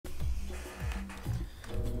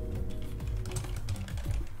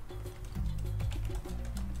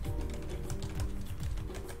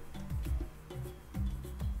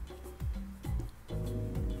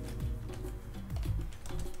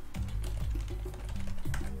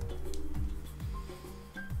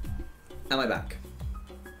Am I back?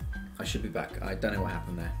 I should be back. I don't know what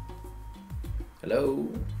happened there. Hello?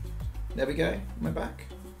 There we go. Am I back?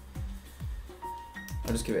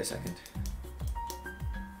 I'll just give it a second.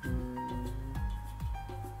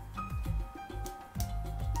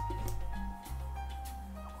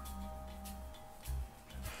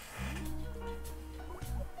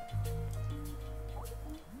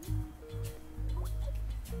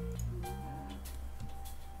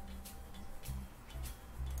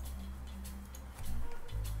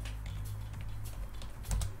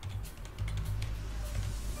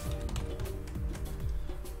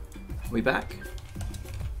 Are we back?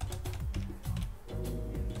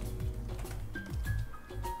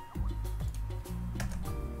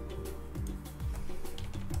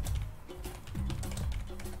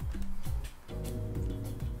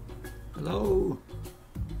 Hello?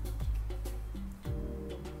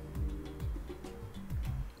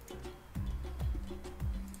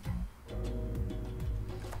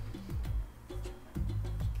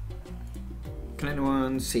 Can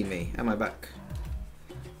anyone see me? Am I back?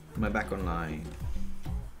 Am I back online?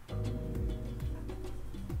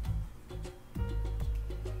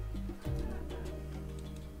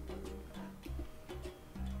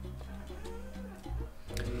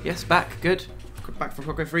 Yes, back. Good. Back from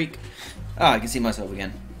Clockwork Freak. Ah, I can see myself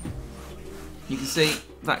again. You can see.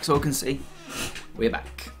 Vaxor can see. We're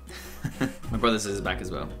back. My brother says it's back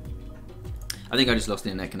as well. I think I just lost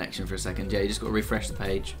the internet connection for a second. Yeah, you just got to refresh the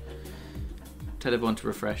page. Tell everyone to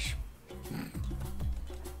refresh.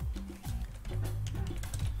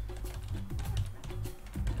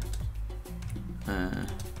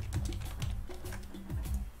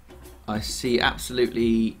 I see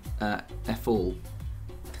absolutely F all.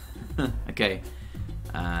 Okay.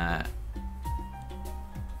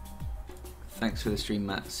 Thanks for the stream,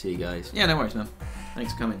 Matt. See you guys. Yeah, no worries, man.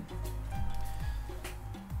 Thanks for coming.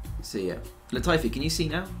 See ya. Latifi, can you see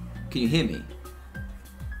now? Can you hear me?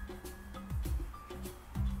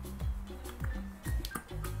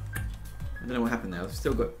 I don't know what happened there. I've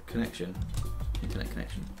still got connection. Internet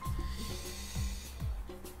connection.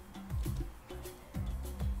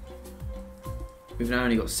 We've now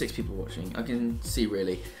only got 6 people watching. I can see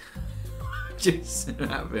really. Just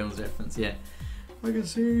that film's reference, yeah. I can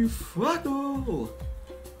see fuck all.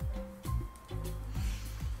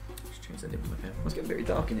 Just change that nib with my pen. It's getting very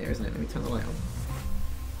dark in here, isn't it? Let me turn the light on.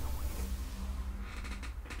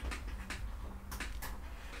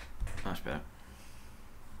 Much better.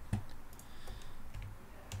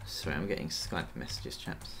 Sorry, I'm getting Skype messages,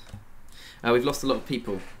 chaps. We've lost a lot of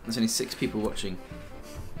people. There's only 6 people watching.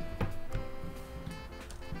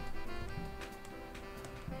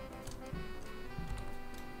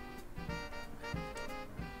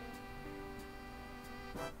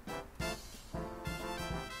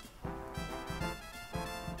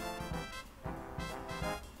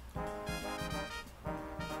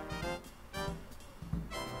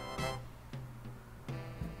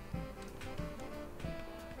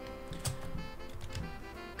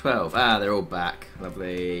 Ah, they're all back.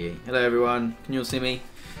 Lovely. Hello, everyone. Can you all see me?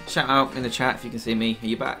 Shout out in the chat if you can see me. Are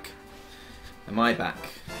you back? Am I back?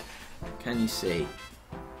 Can you see?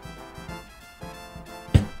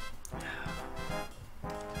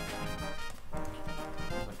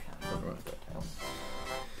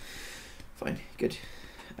 Fine. Good.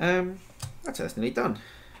 That's nearly done,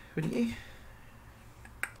 wouldn't you?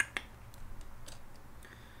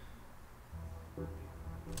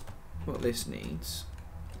 What this needs,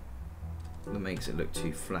 that makes it look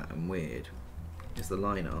too flat and weird, is the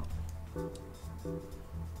line art.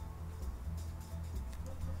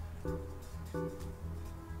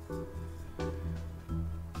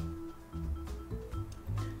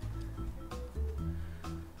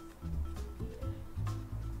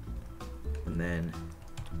 And then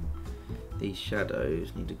these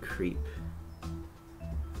shadows need to creep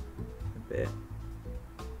a bit.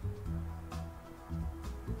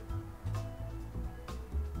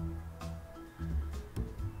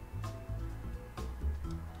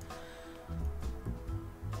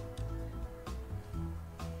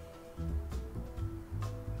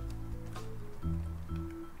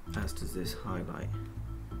 As does this highlight.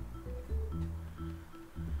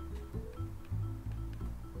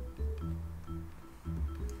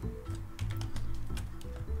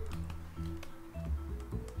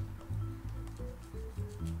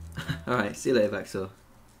 Alright, see you later, Vaxor.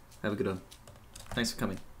 Have a good one. Thanks for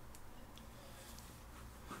coming.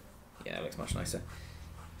 Yeah, it looks much nicer.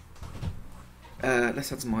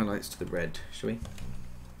 Let's add some highlights to the red, shall we?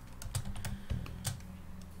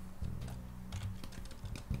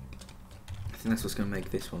 I think that's what's going to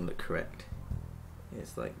make this one look correct.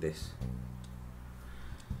 It's like this.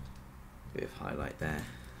 Bit of highlight there.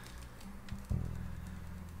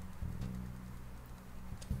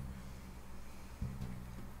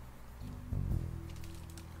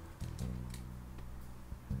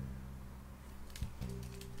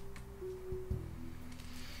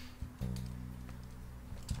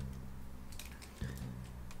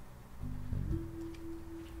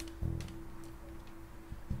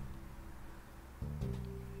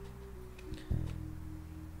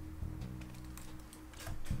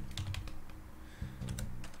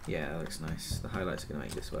 Yeah, that looks nice. The highlights are going to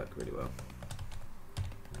make this work really well.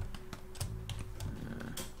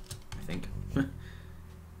 I think. He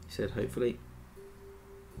said hopefully.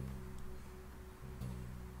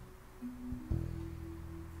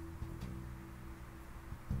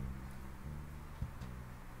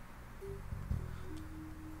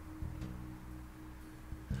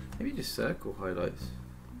 Maybe just circle highlights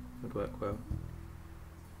would work well.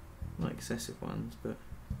 Not excessive ones, but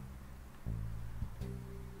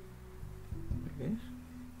like this.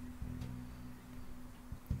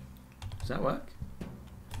 Does that work?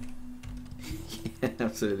 Yeah,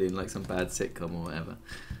 absolutely, like some bad sitcom or whatever.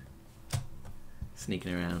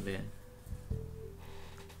 Sneaking around, yeah.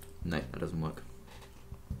 No, that doesn't work.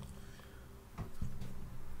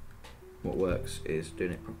 What works is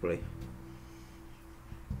doing it properly.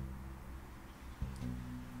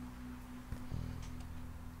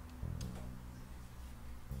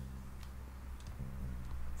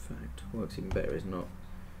 In fact, what works even better is not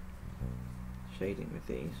shading with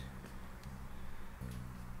these,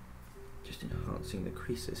 just enhancing the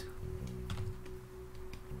creases.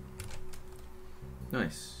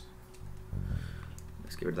 Nice.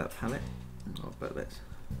 Let's get rid of that palette. Oh, but let's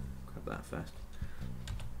grab that first.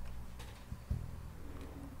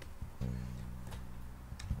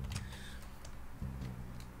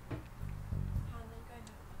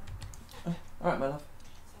 Oh, alright, my love.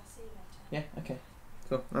 So I'll see you later. Yeah, okay.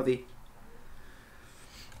 Cool. Love you.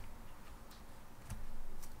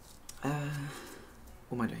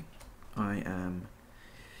 What am I doing? I am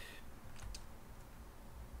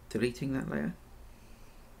deleting that layer.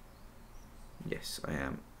 Yes, I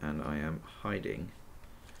am, and I am hiding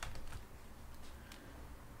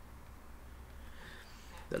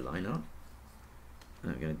the line art.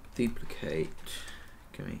 And I'm going to duplicate.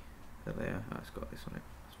 Give me the layer. Oh, it's got this on it.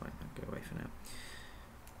 That's fine. I'll go away for now.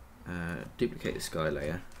 Duplicate the sky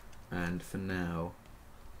layer, and for now,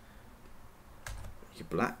 make it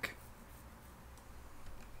black.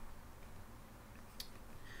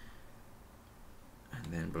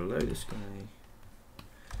 And then below the sky, I'm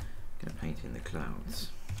going to paint in the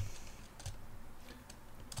clouds.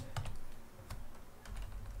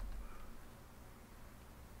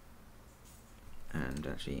 And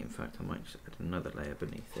actually, in fact, I might just add another layer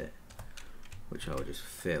beneath it, which I'll just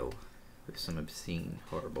fill with some obscene,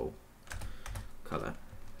 horrible colour,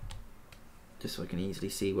 just so I can easily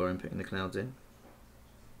see where I'm putting the clouds in,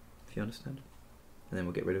 if you understand. And then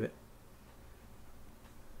we'll get rid of it.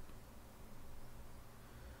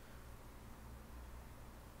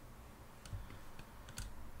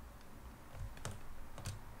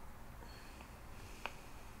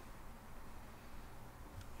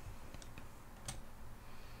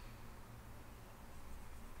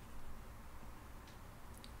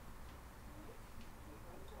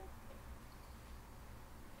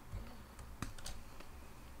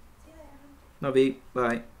 Love you.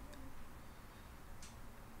 Bye.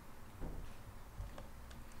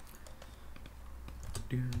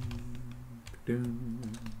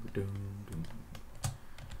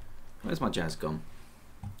 Where's my jazz gone?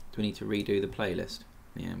 Do we need to redo the playlist?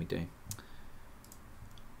 Yeah, we do.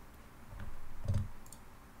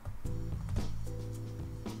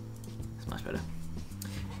 It's much better.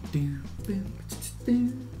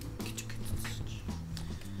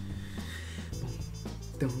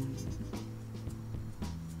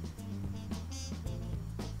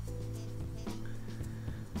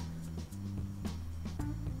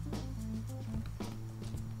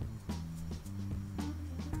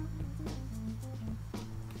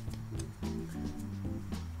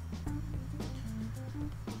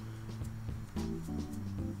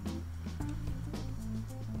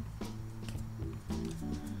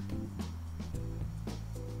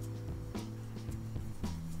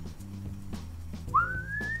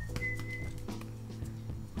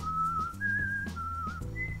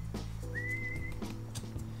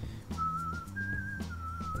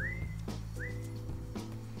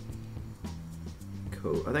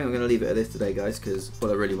 Cool. I think I'm going to leave it at this today, guys, because what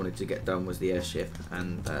I really wanted to get done was the airship,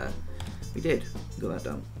 and we did. We got that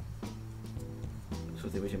done. So I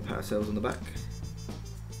think we can pat ourselves on the back.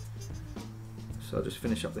 So I'll just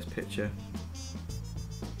finish up this picture.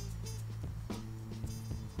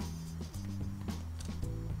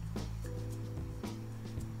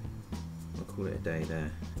 call it a day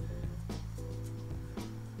there.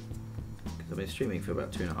 Because I've been streaming for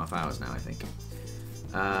about 2.5 hours now, I think.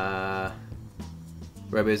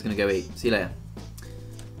 Robo's gonna go eat. See you later.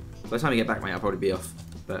 By the time you get back, mate, I'll probably be off.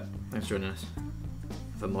 But thanks for joining us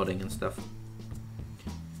for modding and stuff.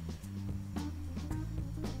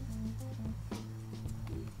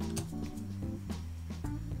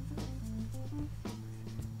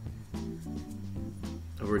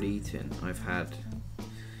 I've already eaten. I've had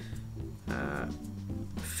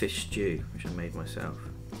fish stew, which I made myself.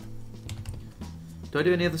 Do I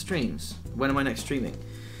do any other streams? When am I next streaming?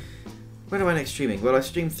 When am I next streaming? Well, I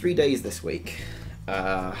streamed 3 days this week.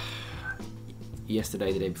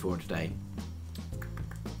 Yesterday, the day before, and today.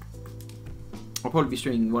 I'll probably be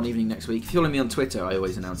streaming one evening next week. If you follow me on Twitter, I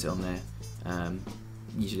always announce it on there.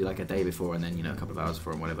 Usually like a day before and then, you know, a couple of hours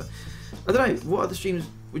before and whatever. I don't know, what other streams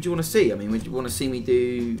would you want to see? I mean, would you want to see me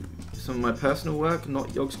do some of my personal work, not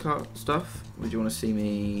Yogscart stuff? Would you want to see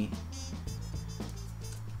me...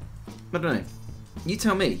 I don't know. You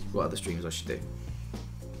tell me what other streams I should do.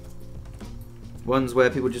 Ones where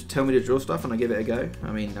people just tell me to draw stuff and I give it a go.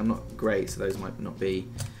 I mean, I'm not great, so those might not be,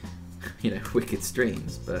 you know, wicked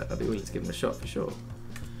streams, but I'd be willing to give them a shot for sure.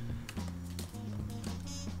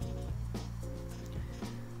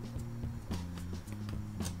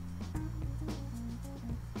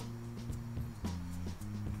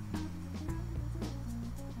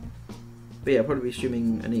 But yeah, I'll probably be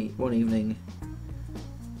streaming one evening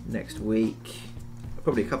next week.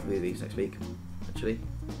 Probably a couple of these next week, actually.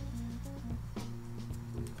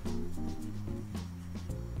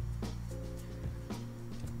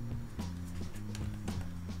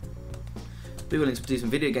 Be willing to do some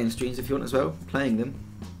video game streams if you want as well, playing them.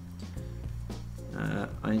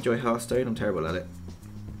 I enjoy Hearthstone, I'm terrible at it.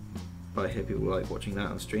 But I hear people like watching that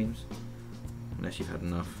on streams. Unless you've had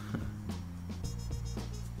enough.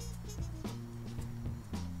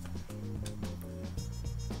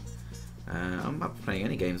 I'm up for playing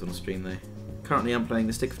any games on the stream though. Currently I'm playing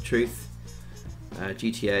The Stick of Truth,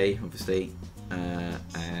 GTA obviously,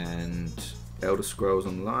 and Elder Scrolls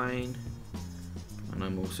Online, and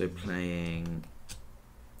I'm also playing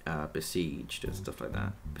Besieged and stuff like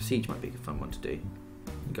that. Besieged might be a fun one to do.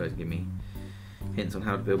 You guys can give me hints on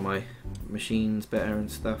how to build my machines better and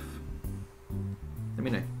stuff. Let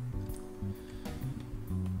me know.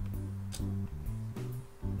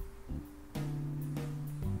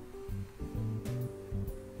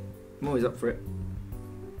 I'm always up for it.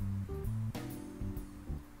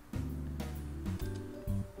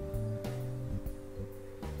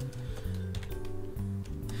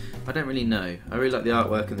 I don't really know. I really like the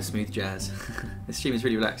artwork and the smooth jazz. This stream is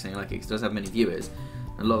really relaxing. I like it because it does have many viewers.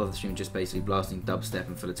 A lot of the stream is just basically blasting dubstep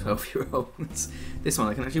and full of 12-year-olds. This one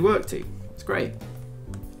I can actually work to. It's great.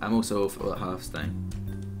 I'm also all for Hearthstone.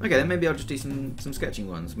 Okay, then maybe I'll just do some sketching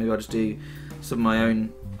ones. Maybe I'll just do some of my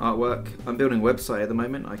own artwork. I'm building a website at the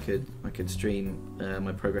moment. I could stream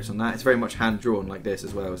my progress on that. It's very much hand drawn like this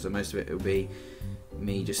as well, so most of it will be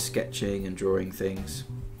me just sketching and drawing things.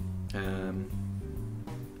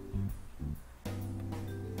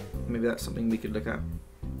 Maybe that's something we could look at.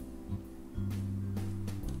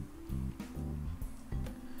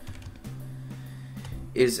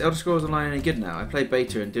 Is Elder Scrolls Online any good now? I played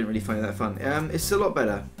beta and didn't really find it that fun. It's a lot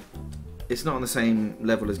better. It's not on the same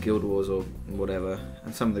level as Guild Wars or whatever,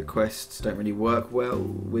 and some of the quests don't really work well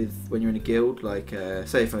with when you're in a guild. Like,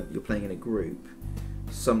 say if you're playing in a group,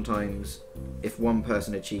 sometimes if one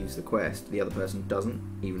person achieves the quest, the other person doesn't,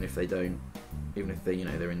 even if they you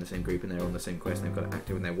know, they're in the same group and they're on the same quest and they've got it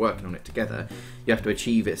active and they're working on it together. You have to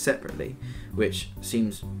achieve it separately, which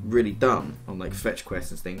seems really dumb on like fetch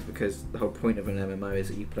quests and things, because the whole point of an MMO is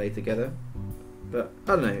that you play together. But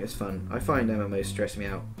I don't know, it's fun. I find MMOs stress me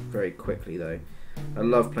out very quickly though. I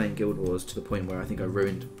love playing Guild Wars to the point where I think I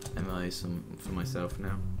ruined MMOs for myself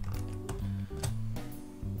now.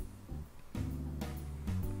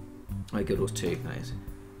 Oh, Guild Wars 2, that is.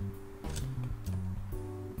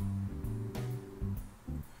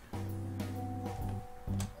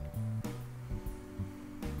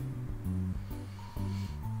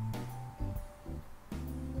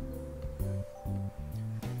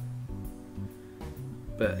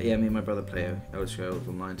 But yeah, me and my brother play Elder Scrolls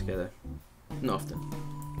Online together. Not often,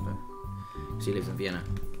 but because he lives in Vienna,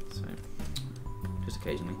 so just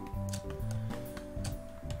occasionally.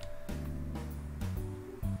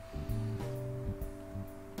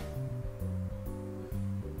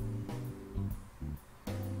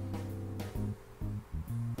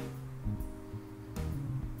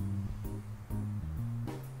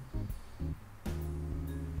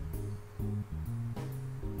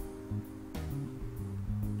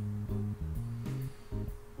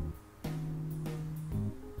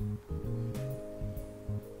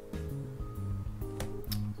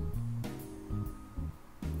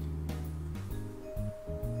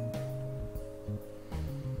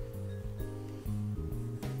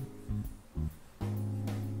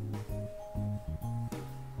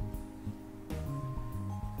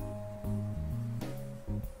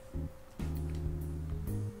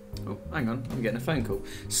 Oh, hang on, I'm getting a phone call.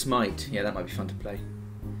 Smite, yeah, that might be fun to play.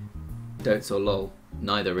 Dotes or LOL,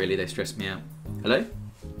 neither really, they stress me out. Hello?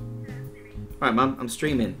 Alright Mum, I'm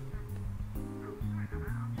streaming.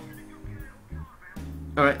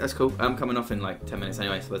 Alright, that's cool. I'm coming off in like 10 minutes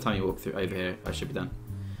anyway, so by the time you walk through over here, I should be done.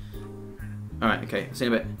 Alright, okay, see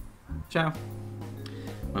you in a bit. Ciao.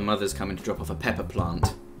 My mother's coming to drop off a pepper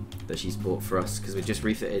plant that she's bought for us because we just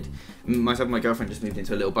refitted. Myself and my girlfriend just moved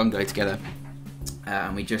into a little bungalow together,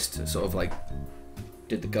 and we just sort of like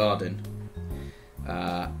did the garden.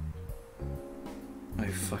 Oh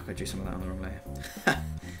fuck! I drew some of that on the wrong layer.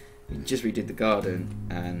 We just redid the garden,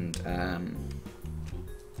 and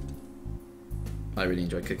I really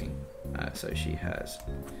enjoy cooking, so she has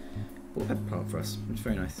bought a pepper plant for us. It's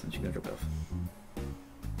very nice, and she's gonna drop it off.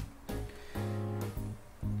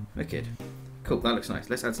 Wicked. Cool, that looks nice.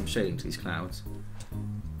 Let's add some shading to these clouds.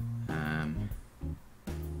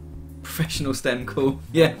 Professional stem, cool.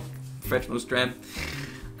 Yeah, professional stem.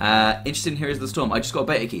 Interested in Heroes of the Storm. I just got a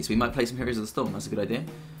beta key, so we might play some Heroes of the Storm. That's a good idea.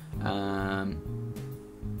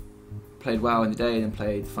 Played WoW in the day, then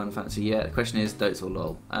played Final Fantasy. Yeah, the question is, Dotes or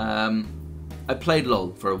LOL? I played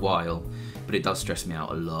LOL for a while, but it does stress me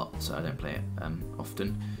out a lot, so I don't play it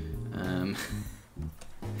often.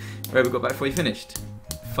 Where have we got back before you finished?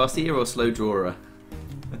 Fast eater or slow drawer?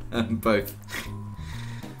 Both.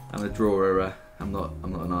 I'm a drawer. I'm not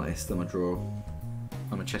an artist. I'm a drawer.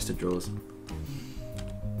 I'm a chest of drawers.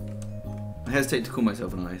 I hesitate to call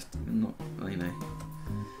myself an artist. I'm not. You know.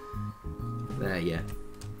 There, yeah.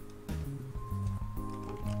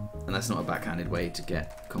 And that's not a backhanded way to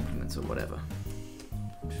get compliments or whatever.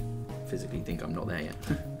 I physically think I'm not there yet.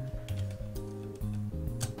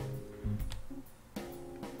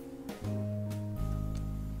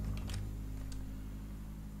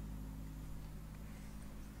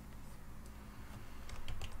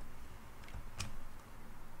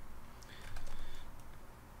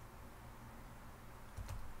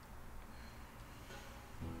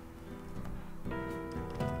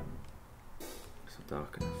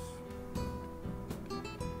 Dark enough.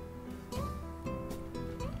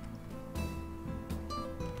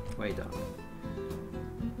 Way dark.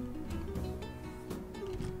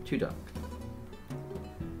 Too dark.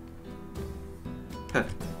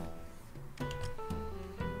 Perfect.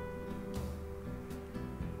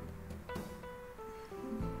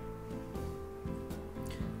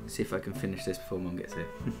 See if I can finish this before Mum gets here.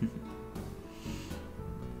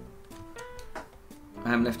 I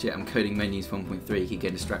haven't left yet, I'm coding menus 1.3, keep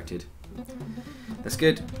getting distracted. That's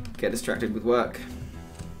good, get distracted with work.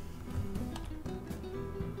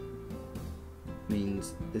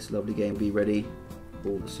 Means this lovely game will be ready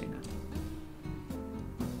all the sooner.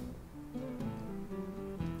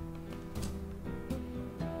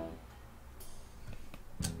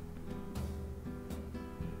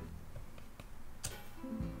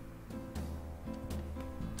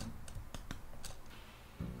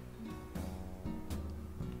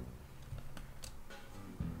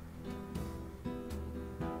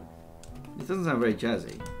 It doesn't sound very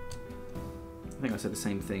jazzy. I think I said the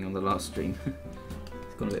same thing on the last stream.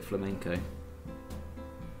 It's gone a bit flamenco.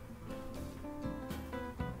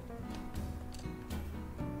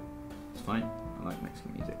 It's fine. I like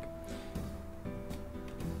Mexican music.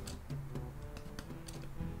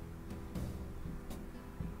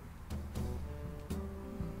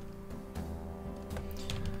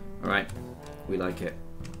 Alright, we like it.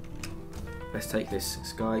 Let's take this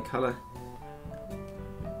sky colour.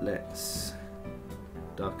 Let's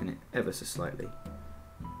darken it ever so slightly.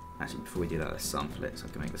 Actually, before we do that, let's sample it so I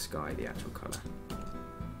can make the sky the actual colour.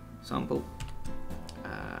 Sample.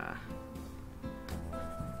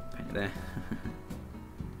 Paint it there.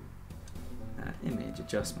 Image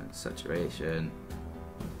adjustment, saturation.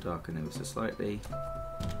 Darken ever so slightly.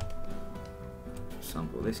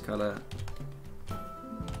 Sample this colour.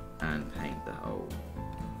 And paint the whole.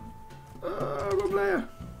 Wrong layer.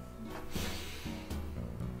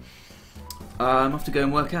 I'm off to go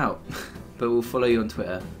and work out, but we'll follow you on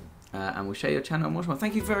Twitter and we'll share your channel and watch more.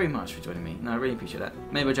 Thank you very much for joining me. No, I really appreciate that.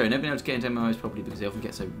 Maybe Joe, never been able to get into MMOs properly because they often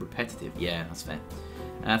get so repetitive. Yeah, that's fair.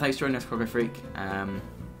 Thanks for joining us, Croco Freak.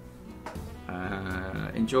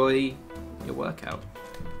 Enjoy your workout.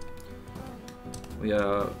 We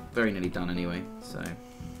are very nearly done anyway, so.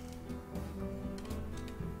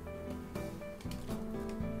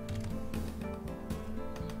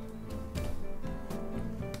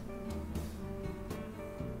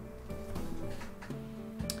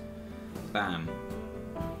 Bam.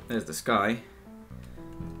 There's the sky.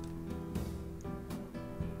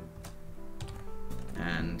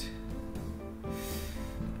 And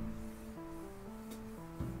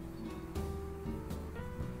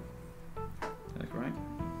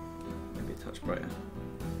brighter.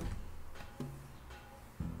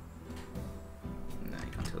 No,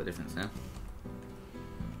 you can't tell the difference now.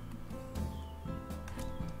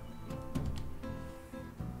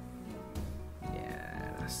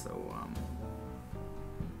 Yeah, that's the one.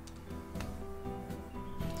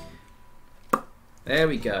 There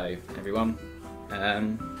we go, everyone.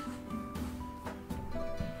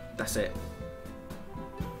 That's it.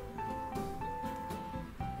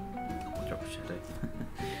 Drop a shadow.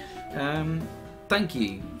 Thank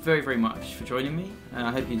you very, very much for joining me.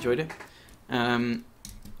 I hope you enjoyed it.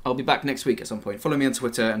 I'll be back next week at some point. Follow me on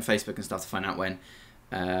Twitter and Facebook and stuff to find out when.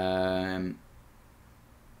 And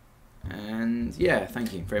yeah,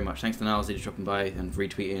 thank you very much. Thanks to Nilesy for dropping by and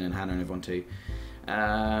retweeting, and Hannah and everyone too.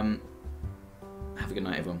 Have a good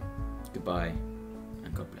night, everyone. Goodbye,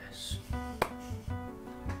 and God bless.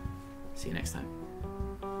 See you next time.